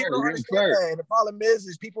 But people don't understand that. And the problem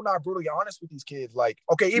is people not brutally honest with these kids. Like,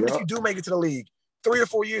 okay, even if you do make it to the league, 3 or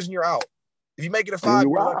 4 years and you're out. If you make it a 5,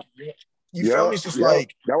 you feel me? It's just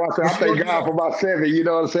like that's why I say I thank God for about 7. You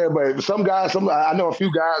know what I'm saying? But some guys, I know a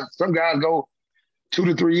few guys. Some guys go 2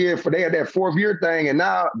 to 3 years for they had that 4th year thing, and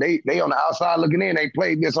now they on the outside looking in. They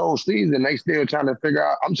played this whole season. They still trying to figure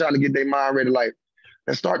out. I'm trying to get their mind ready. Like,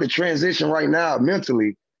 let's start the transition right now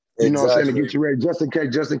mentally. You know what I'm saying, to get you ready, just in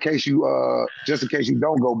case you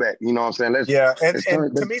don't go back. You know what I'm saying?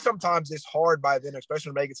 And to me, sometimes it's hard by then,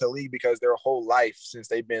 especially to make it to the league, because their whole life since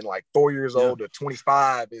they've been like 4 years old to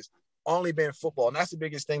 25 is only been football, and that's the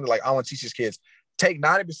biggest thing. That like I want to teach these kids: take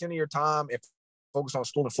 90% of your time and focus on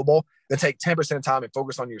school and football, then take 10% of time and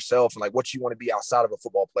focus on yourself and like what you want to be outside of a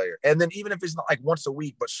football player. And then even if it's not like once a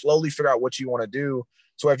week, but slowly figure out what you want to do.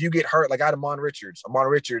 So if you get hurt, like I had Amon Richards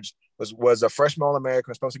was a freshman All-American,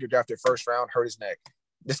 was supposed to get drafted first round, hurt his neck.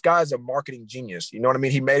 This guy's a marketing genius. You know what I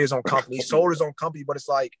mean? He made his own company. He sold his own company, but it's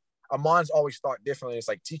like Amon's always thought differently. It's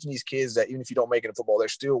like teaching these kids that even if you don't make it in football,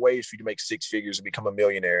 there's still ways for you to make six figures and become a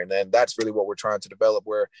millionaire. And then that's really what we're trying to develop,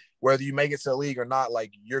 where whether you make it to the league or not,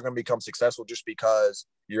 like you're going to become successful just because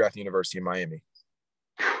you're at the University of Miami.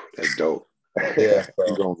 That's dope. Yeah.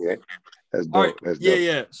 That's dope. All right. That's yeah,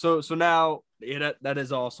 dope. yeah. So now, yeah, that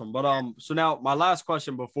is awesome. But so now my last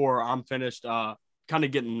question before I'm finished, kind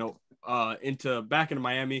of getting back into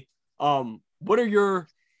Miami.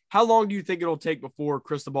 How long do you think it'll take before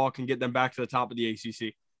Cristobal can get them back to the top of the ACC?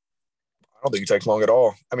 I don't think it takes long at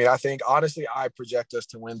all. I mean, I think honestly, I project us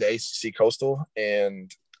to win the ACC Coastal,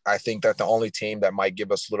 and I think that the only team that might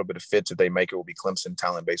give us a little bit of fits if they make it will be Clemson,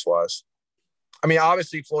 talent base wise. I mean,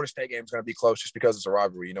 obviously, Florida State game is going to be close just because it's a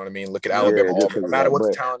rivalry. You know what I mean? Look at Alabama. No matter what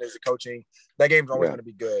the talent is, the coaching, that game's always going to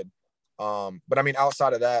be good. But I mean,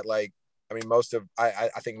 outside of that, like, I mean, I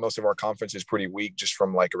think most of our conference is pretty weak just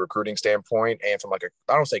from like a recruiting standpoint and from like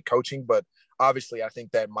I don't say coaching, but obviously I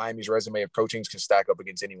think that Miami's resume of coachings can stack up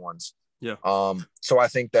against anyone's. Yeah. So I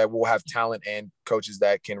think that we'll have talent and coaches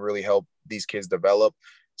that can really help these kids develop.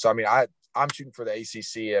 So, I mean, I'm shooting for the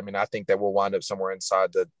ACC. I mean, I think that we'll wind up somewhere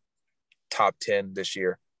inside the top 10 this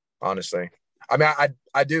year, honestly. I mean,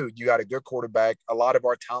 I do. You got a good quarterback. A lot of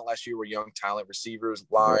our talent last year were young talent, receivers,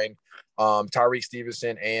 line. Tyreek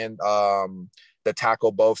Stevenson and the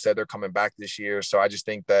tackle both said they're coming back this year. So I just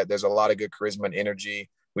think that there's a lot of good charisma and energy.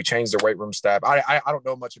 We changed the weight room staff. I don't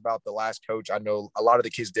know much about the last coach. I know a lot of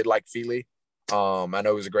the kids did like Feely. I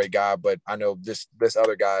know he was a great guy, but I know this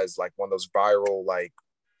other guy is like one of those viral, like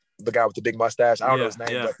the guy with the big mustache. I don't know his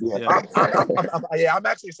name, but I'm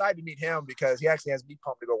actually excited to meet him because he actually has me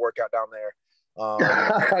pumped to go work out down there. For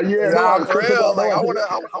real. Like I want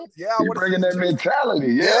to bringing that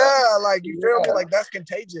mentality. Like you feel me? Like that's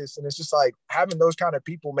contagious, and it's just like having those kind of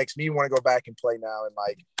people makes me want to go back and play now. And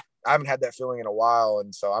like I haven't had that feeling in a while,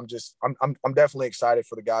 and so I'm definitely excited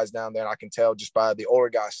for the guys down there. And I can tell just by the older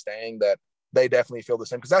guys staying that they definitely feel the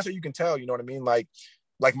same because that's what you can tell. You know what I mean? Like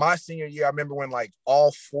my senior year, I remember when like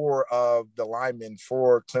all four of the linemen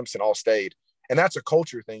for Clemson all stayed. And that's a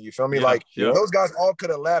culture thing. You feel me? Those guys all could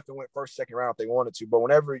have left and went first, second round if they wanted to. But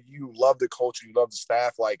whenever you love the culture, you love the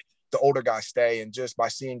staff, like the older guys stay. And just by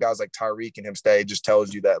seeing guys like Tyreek and him stay, it just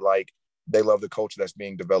tells you that like they love the culture that's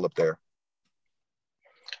being developed there.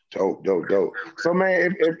 Dope. So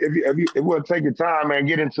man, if you want to take your time, man,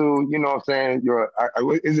 get into, you know what I'm saying,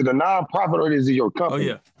 is it a nonprofit or is it your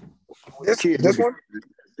company? Oh yeah. This one?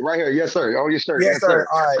 Right here, yes, sir. Oh, yes, sir. Yes, sir.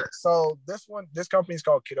 All right. So this company is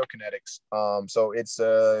called Kiddo Kinetics. So it's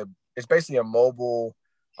basically a mobile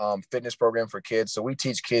fitness program for kids. So we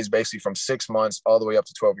teach kids basically from 6 months all the way up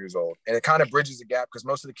to 12 years old, and it kind of bridges the gap because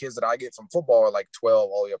most of the kids that I get from football are like 12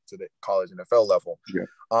 all the way up to the college NFL level. Yeah.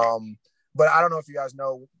 But I don't know if you guys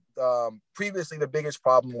know. Previously, the biggest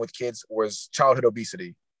problem with kids was childhood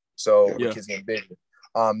obesity. So kids getting bigger.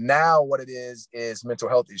 Now what it is mental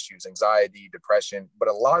health issues, anxiety, depression, but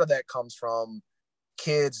a lot of that comes from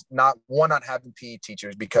kids not having PE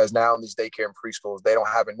teachers because now in these daycare and preschools, they don't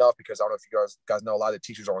have enough because I don't know if you guys know a lot of the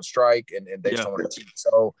teachers are on strike and they just don't want to teach.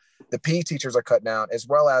 So the PE teachers are cut down as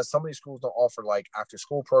well as some of these schools don't offer like after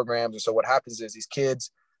school programs. And so what happens is these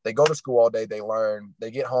kids, they go to school all day, they learn,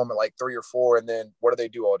 they get home at like 3 or 4. And then what do they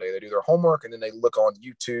do all day? They do their homework and then they look on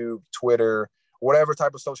YouTube, Twitter, whatever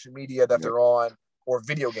type of social media that they're on, or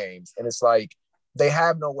video games. And it's like they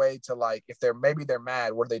have no way to like if they're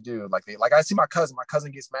mad, what do they do? Like I see my cousin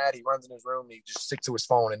gets mad, he runs in his room, he just sticks to his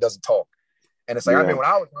phone and doesn't talk. And it's like I mean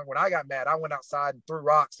when I got mad, I went outside and threw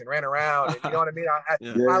rocks and ran around and you know what I mean?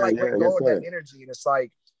 I let go of that energy. And it's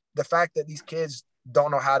like the fact that these kids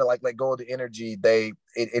don't know how to like let go of the energy,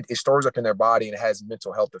 it stores up in their body and it has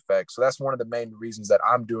mental health effects. So that's one of the main reasons that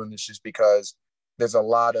I'm doing this, just because there's a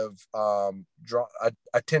lot of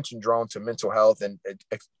attention drawn to mental health, and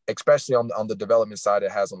especially on the development side,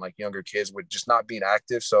 it has on like younger kids with just not being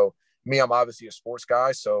active. So I'm obviously a sports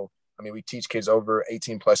guy. So, I mean, we teach kids over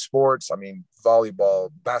 18 plus sports. I mean,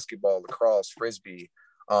 volleyball, basketball, lacrosse, Frisbee.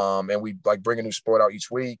 And we like bring a new sport out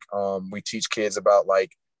each week. We teach kids about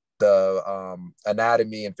like the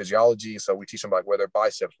anatomy and physiology. So we teach them like where their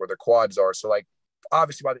biceps, where their quads are. So like,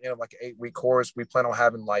 obviously by the end of like an 8-week course, we plan on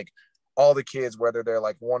having like all the kids, whether they're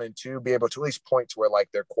like 1 and 2, be able to at least point to where like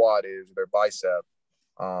their quad is, or their bicep.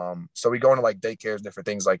 So we go into like daycares, different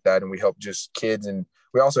things like that. And we help just kids. And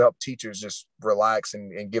we also help teachers just relax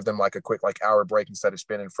and give them like a quick like hour break instead of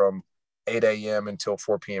spending from 8 a.m. until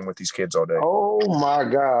 4 p.m. with these kids all day. Oh my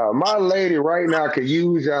God. My lady right now could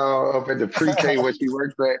use y'all up at the pre-K where she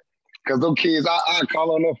works at. Because those kids, I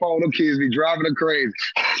call on their phone, those kids be driving her crazy.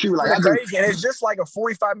 She was like, crazy. And it's just like a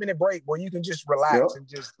 45-minute break where you can just relax and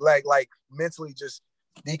just like mentally just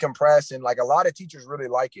decompress. And like a lot of teachers really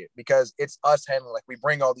like it because it's us handling, like we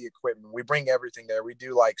bring all the equipment, we bring everything there. We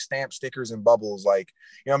do like stamp stickers and bubbles. Like,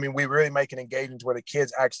 you know what I mean? We really make an engagement where the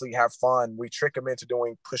kids actually have fun. We trick them into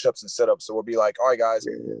doing push-ups and sit-ups. So we'll be like, all right, guys,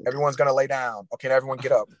 everyone's going to lay down. Okay, now everyone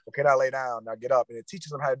get up. Okay, now lay down. Now get up. And it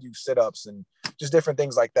teaches them how to do sit-ups and just different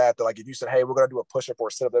things like that. That like if you said, hey, we're going to do a push-up or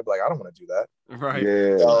a sit-up, they'd be like, I don't want to do that. Right.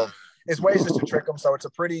 Yeah. So it's ways just to trick them. So it's a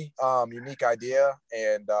pretty unique idea.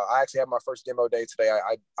 And I actually had my first demo day today.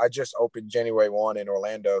 I just opened January 1 in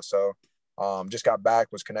Orlando. So just got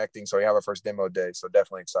back, was connecting. So we have our first demo day. So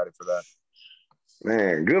definitely excited for that.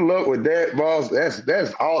 Man, good luck with that, boss.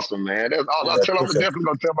 That's awesome, man. That's awesome. I'm definitely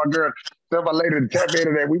gonna tell my lady to tap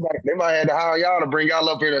into that. They might have to hire y'all to bring y'all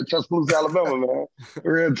up here to Tuscaloosa, Alabama, man.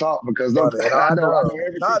 Real talk, because I know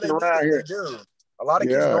every teacher around here. They do. A lot of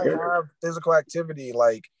kids don't have physical activity,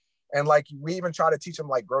 and we even try to teach them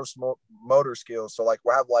like gross motor skills. So like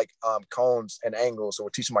we'll have like cones and angles. So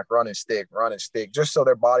we'll teach them like run and stick, just so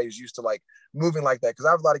their body is used to like moving like that. Because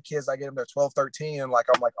I have a lot of kids, I get them, they're 12, 13, and like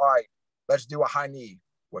I'm like, all right, let's do a high knee.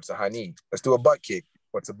 What's a high knee? Let's do a butt kick.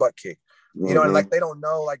 What's a butt kick? You know, and like they don't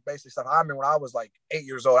know like basic stuff. I mean, when I was like 8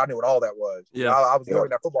 years old, I knew what all that was. Yeah, I was doing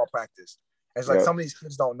that football practice. And it's like some of these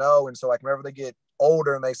kids don't know. And so like whenever they get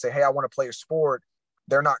older and they say, hey, I want to play a sport,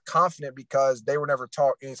 they're not confident because they were never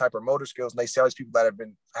taught any type of motor skills. And they see all these people that have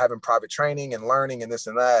been having private training and learning and this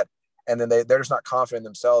and that. And then they're just not confident in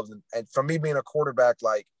themselves. And for me being a quarterback,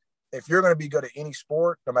 like if you're going to be good at any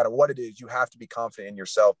sport, no matter what it is, you have to be confident in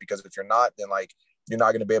yourself, because if you're not, then like you're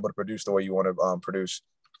not going to be able to produce the way you want to produce.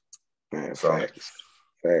 Man, facts.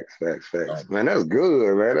 Man, that's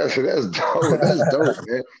good, man. That's dope. That's dope,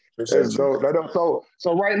 man. That's dope.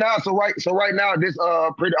 So right now, this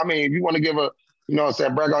if you want to give a, you know what I'm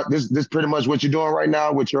saying, brag out, this pretty much what you're doing right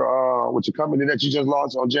now with your company that you just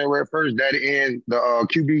launched on January 1st, that and the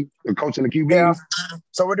QB, the coaching the QB. Yeah.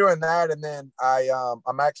 So we're doing that, and then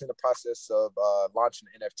I'm actually in the process of launching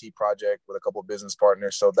an NFT project with a couple of business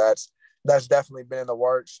partners. So that's definitely been in the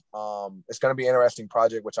works. It's going to be an interesting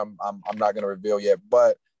project, which I'm not going to reveal yet,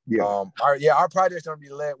 but our project's going to be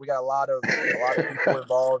lit. We got a lot of people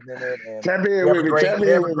involved in it, and we have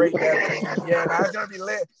a great dev team. Yeah, now it's going to be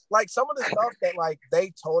lit. Like some of the stuff that like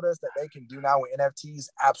they told us that they can do now with NFTs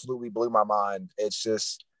absolutely blew my mind. It's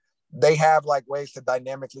just they have like ways to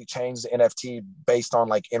dynamically change the NFT based on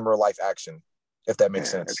like in real life action, if that makes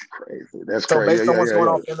sense. That's crazy. Based on what's going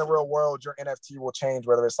on in the real world, your NFT will change,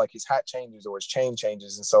 whether it's like his hat changes or his chain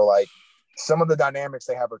changes. And so like some of the dynamics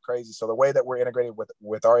they have are crazy. So the way that we're integrated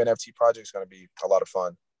with our NFT project is going to be a lot of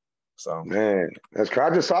fun. So man, that's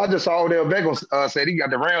crazy. I just saw Odell Beckham said he got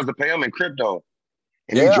the Rams to pay him in crypto.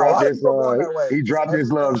 And he dropped his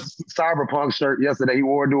little Cyberpunk shirt yesterday. He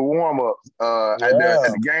wore it to a warm-up at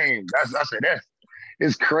the game.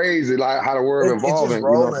 It's crazy, like how the world evolving. It's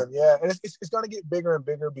rolling, and it's going to get bigger and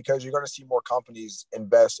bigger because you're going to see more companies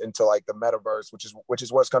invest into like the metaverse, which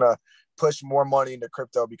is what's going to push more money into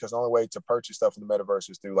crypto, because the only way to purchase stuff in the metaverse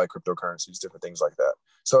is through like cryptocurrencies, different things like that.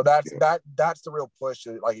 So that's the real push.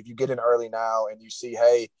 Like if you get in early now and you see,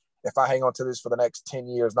 hey, if I hang on to this for the next 10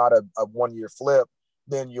 years, not a 1 year flip,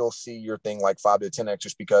 then you'll see your thing like 5 to 10x,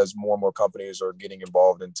 just because more and more companies are getting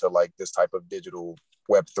involved into like this type of digital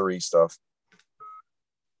Web3 stuff.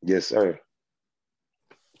 Yes, sir.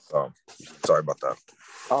 So sorry about that.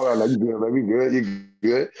 Oh no, you good, baby. You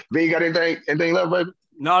good. Ben, you got anything left, baby?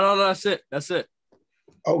 No, that's it.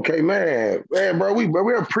 Okay, man, bro,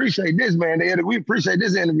 we appreciate this, man. We appreciate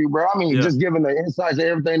this interview, bro. I mean, just giving the insights of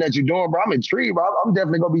everything that you're doing, bro. I'm intrigued, bro. I'm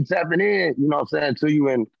definitely gonna be tapping in, you know what I'm saying, to you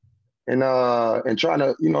and trying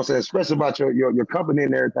to, you know what I'm saying, express about your company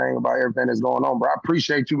and everything, about everything that's going on, bro. I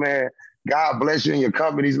appreciate you, man. God bless you and your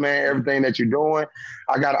companies, man. Everything that you're doing.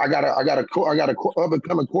 I got a up and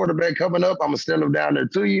coming quarterback coming up. I'm gonna send him down there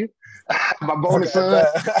to you. My bonus son.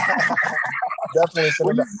 Definitely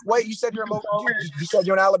send him down. Wait, you said you're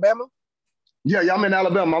in Alabama? Yeah, I'm in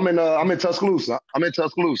Alabama. I'm in Tuscaloosa.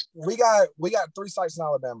 We got 3 sites in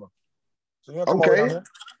Alabama. So you come over down here.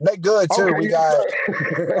 They good too. We got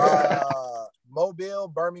Mobile,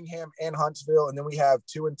 Birmingham, and Huntsville, and then we have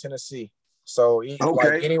 2 in Tennessee. So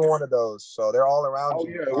like any one of those. So they're all around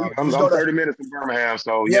you. Yeah, I'm 30 minutes from Birmingham.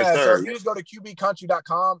 So yes, sir. So you just go to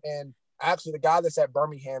qbcountry.com, and actually the guy that's at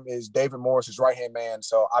Birmingham is David Morris, his right-hand man.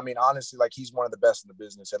 So I mean, honestly, like he's one of the best in the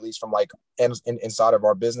business, at least from like inside of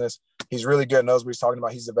our business. He's really good, knows what he's talking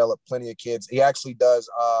about. He's developed plenty of kids. He actually does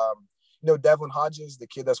Devlin Hodges, the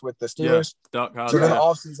kid that's with the Yeah, Steelers. Duck So in the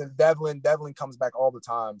Hodges. offseason, Devlin comes back all the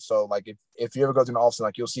time. So like if you ever go to an offseason,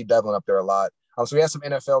 like you'll see Devlin up there a lot. So he has some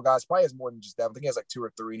NFL guys. Probably has more than just Devlin. I think he has like 2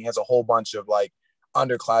 or 3, and he has a whole bunch of like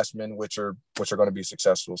underclassmen, which are going to be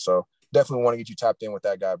successful. So definitely want to get you tapped in with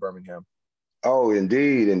that guy at Birmingham. Oh,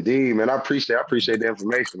 indeed, man. I appreciate the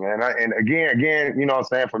information, man. And again, you know what I'm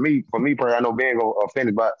saying? For me, I know Ben go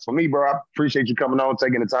offended, but for me, bro, I appreciate you coming on,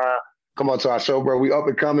 taking the time. Come on to our show, bro. We up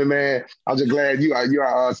and coming, man. I'm just glad you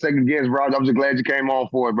are second guest, bro. I'm just glad you came on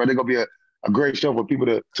for it, bro. It's gonna be a great show for people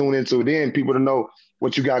to tune into. Then people to know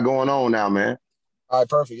what you got going on now, man. All right,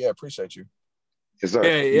 perfect. Yeah, appreciate you. Yes, sir.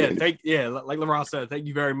 Like LeBron said, thank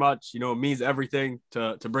you very much. You know, it means everything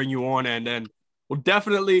to bring you on, and then we'll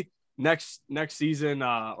definitely next season,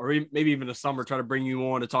 or maybe even the summer, try to bring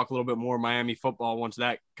you on to talk a little bit more Miami football once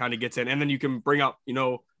that kind of gets in, and then you can bring up, you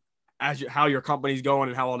know, how your company's going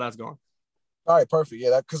and how all that's going. All right, perfect.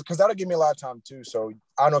 Yeah, because that'll give me a lot of time too. So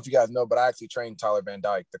I don't know if you guys know, but I actually trained Tyler Van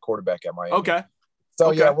Dyke, the quarterback at Miami. Okay.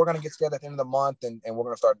 So yeah, we're gonna get together at the end of the month, and we're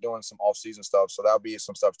gonna start doing some off-season stuff. So that'll be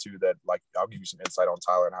some stuff too that like I'll give you some insight on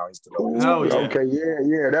Tyler and how he's developing. Okay,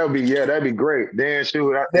 that'd be great. Then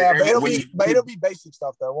shoot, it'll be basic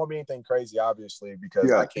stuff though. It won't be anything crazy, obviously,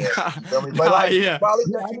 because I can't. You feel me? But like, probably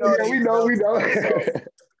let you know. We know.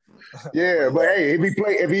 Yeah, but hey,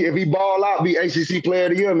 if he ball out, be ACC Player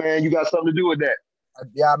of the Year, man. You got something to do with that.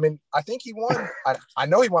 Yeah, I mean, I think he won. I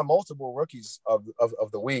know he won multiple rookies of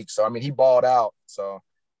the week. So I mean, he balled out. So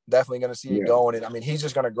definitely going to see it going. And I mean, he's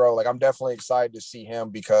just going to grow. Like I'm definitely excited to see him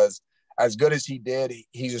because as good as he did,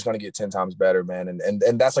 he's just going to get 10 times better, man.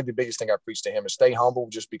 And that's like the biggest thing I preach to him is stay humble,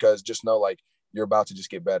 just know like you're about to just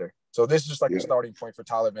get better. So this is just like the starting point for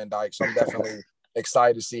Tyler Van Dyke. So I'm definitely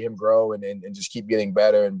excited to see him grow and just keep getting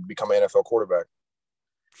better and become an NFL quarterback.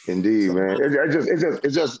 Indeed, man.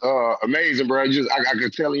 It's just amazing, bro. I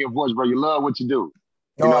could tell in your voice, bro. You love what you do.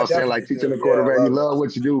 You know what I'm saying? Like teaching the quarterback, you love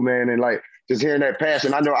what you do, man. And like just hearing that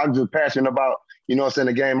passion. I know I'm just passionate about, you know what I'm saying,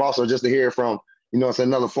 the game also just to hear from, you know what I'm saying,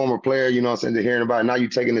 another former player, you know what I'm saying, to hearing about it. Now you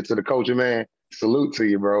taking it to the coaching, man. Salute to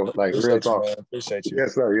you, bro. Like real talk. Appreciate you.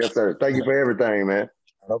 Yes, sir. Thank you for everything, man.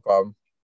 No problem.